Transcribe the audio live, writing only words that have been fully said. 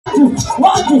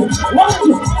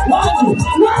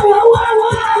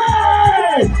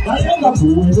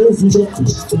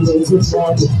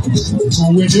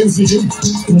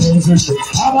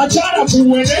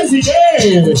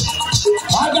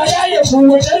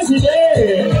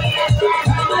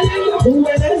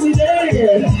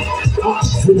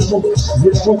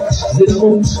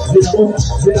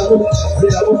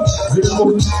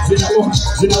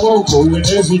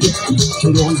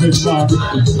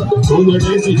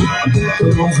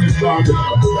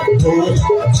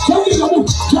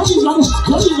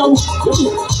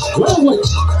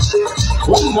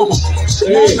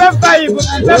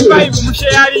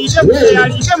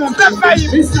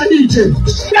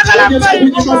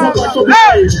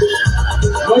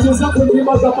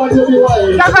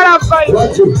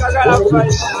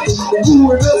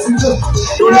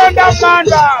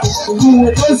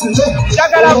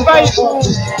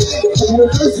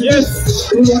Yes.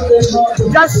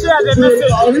 Just share the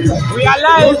message. We are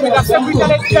live with the second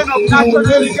election of National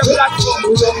Media Platform.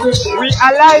 We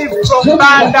are live from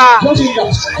Banda.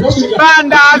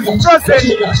 Banda has frozen.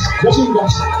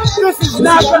 This is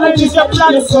National Media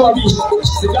Platform.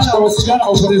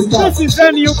 This is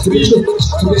NUP.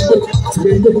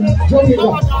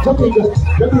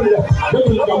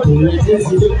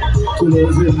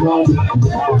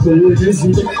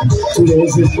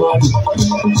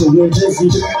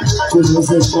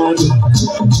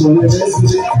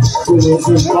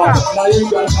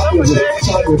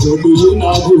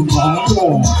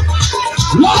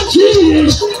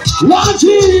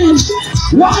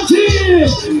 Watch it!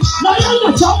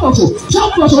 Nayanga Kyambogo,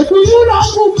 do you know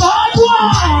MANDWA?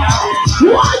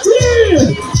 Watch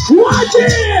it!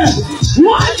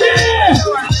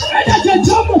 And that's a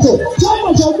Kyambogo,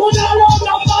 Mona MANDWA!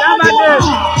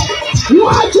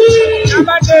 Watch it! And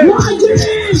that's a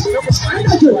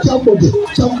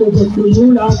Kyambogo, do you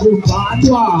know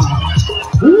MANDWA?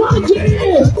 Watch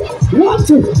it!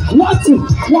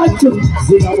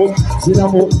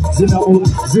 Zinamo,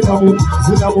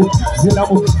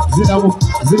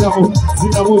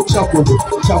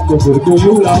 Kyambogo, do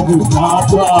you love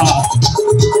MANDWA?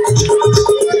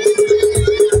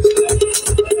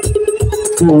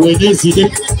 When is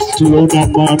it to learn that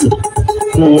MANDWA?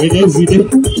 When is it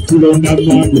to learn that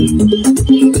MANDWA?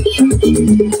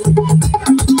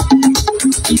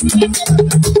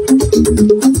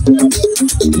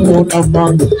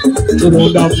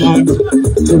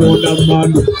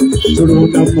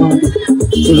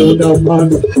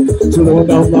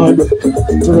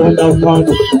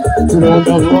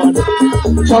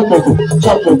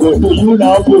 Kyambogo, do you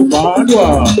love MANDWA?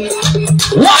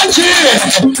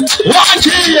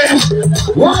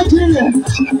 Watch it!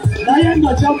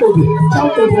 Nayanga Kyambogo,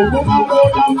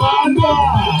 MANDWA!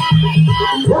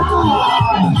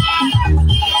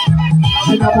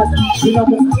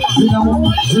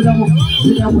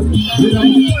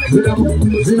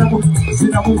 Zinamo,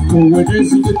 when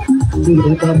is it to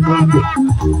learn that MANDWA?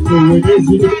 When is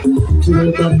it to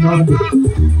learn that MANDWA?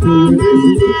 When is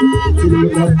it to learn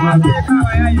that MANDWA?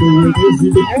 When is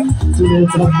it to learn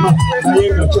that MANDWA?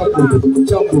 Nayanga Kyambogo, do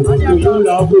you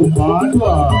love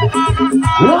MANDWA?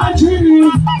 Watch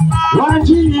it!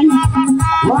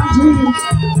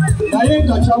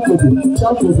 Nayanga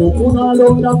Kyambogo,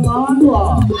 unalonda MANDWA.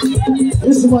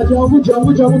 This is my jamu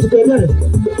together.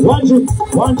 Watch it.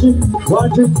 When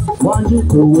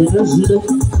is it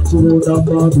to learn that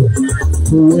MANDWA?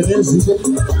 When is it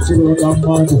to learn that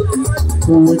MANDWA?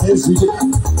 When is it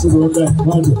to learn that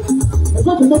MANDWA? I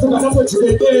got to go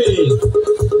today.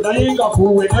 Nayanga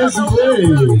when is it?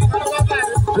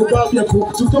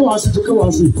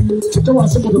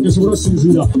 Tukawasi kutokesura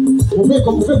sinzira.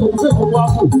 Muveko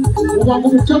wafu. Muwangu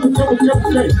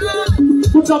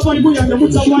Mutapa ibu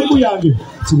yange.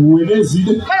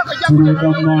 Tuwenezile. Tuweka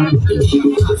MANDWA.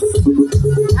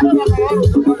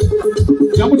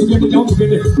 Jamu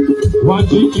tugende.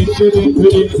 Wanji kitede.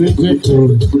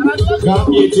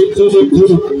 Gamye kitede.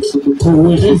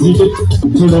 Tuwenezile.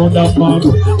 Tuweka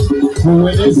MANDWA.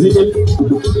 Tuwenezile.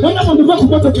 Wana munduka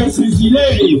kukoto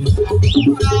kesizile.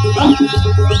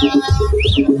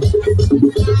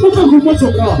 Kuka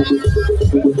kumotoka.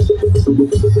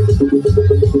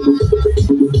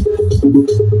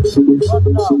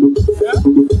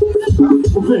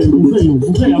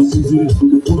 Muveyo asinzire.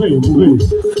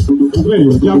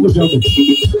 Muveyo. Jambo.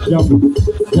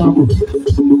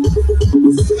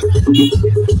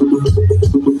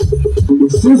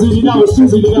 Sinzirirawo.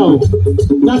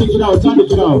 Tandikirawo.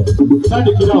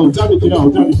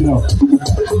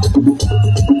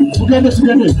 Tugende.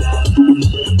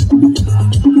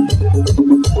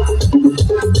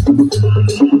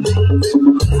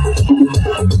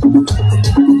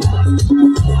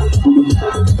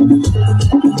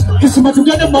 mazima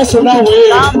tugende maso nawe.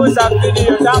 Tambuza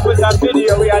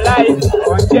video. We are live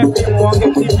on JBMuwonge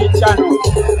TV channel.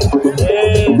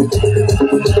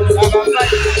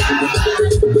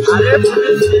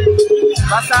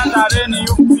 Basanga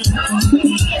NUP.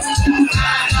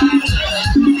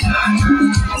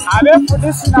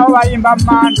 Abefundisi nabo bayimba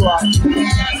mandwa.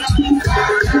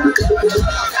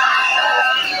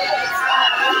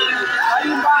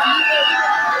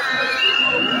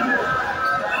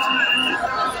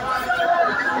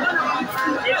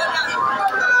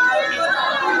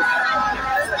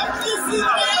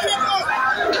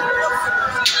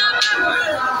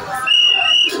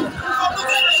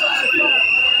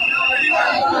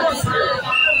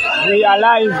 We are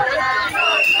live.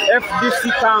 FDC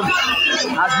camp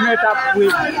has met up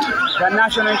with the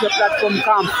National Unity Platform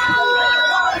camp.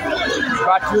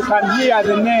 But you can hear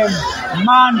the name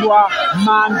MANDWA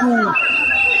MANDU.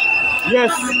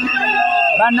 Yes,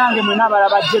 banange mwenabala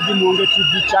ba JBMuwonge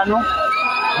TV channel.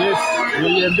 Yes,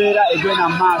 yembera again a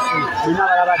maso.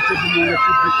 Mwenabala ba JBMuwonge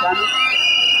TV channel.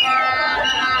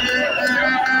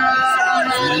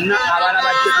 Mwenabala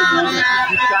ba JBMuwonge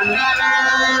TV channel.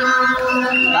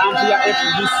 Camp ya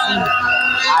FDC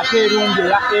ate runge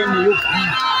ya NUP.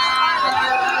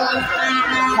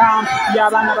 Camp ya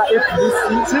bana ba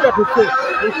FDC sibe tuke.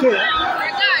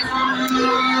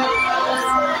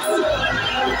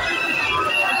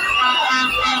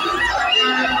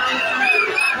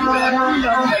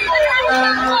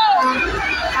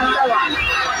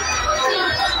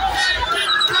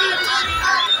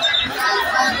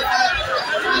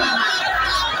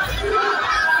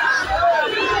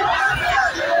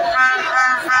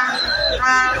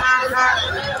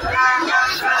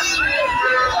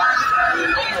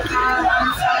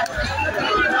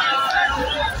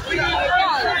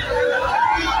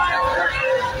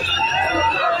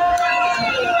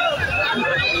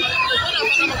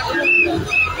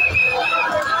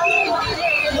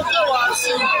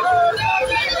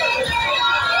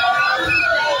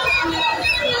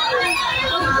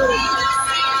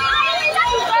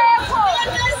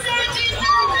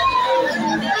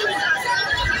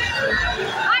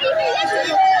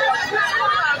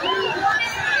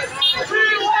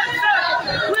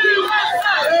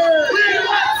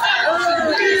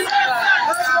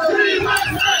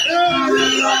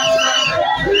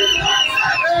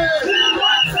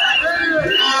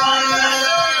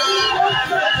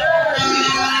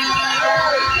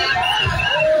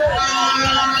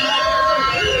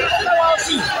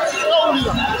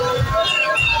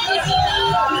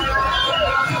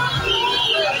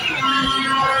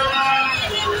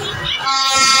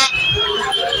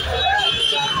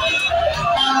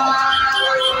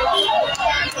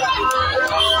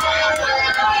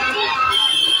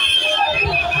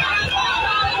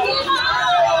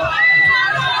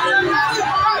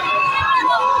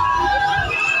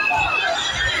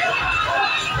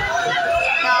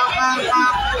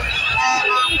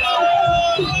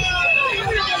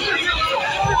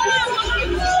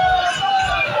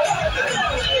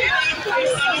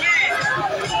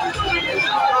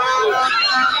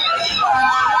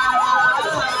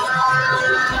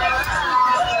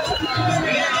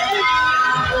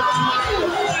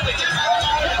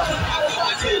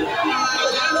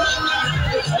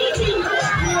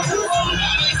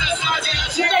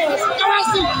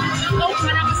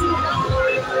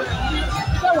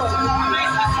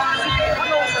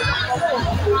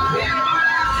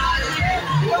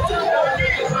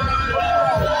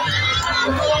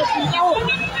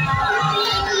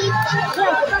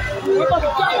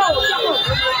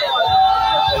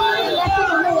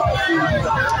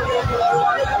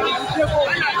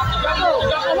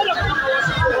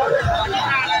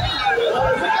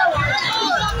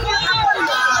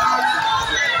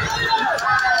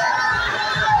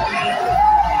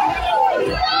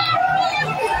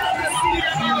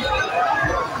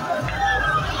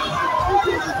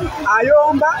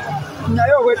 Ayomba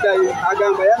nayo wedayo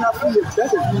agamba yanafuye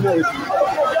byase binayo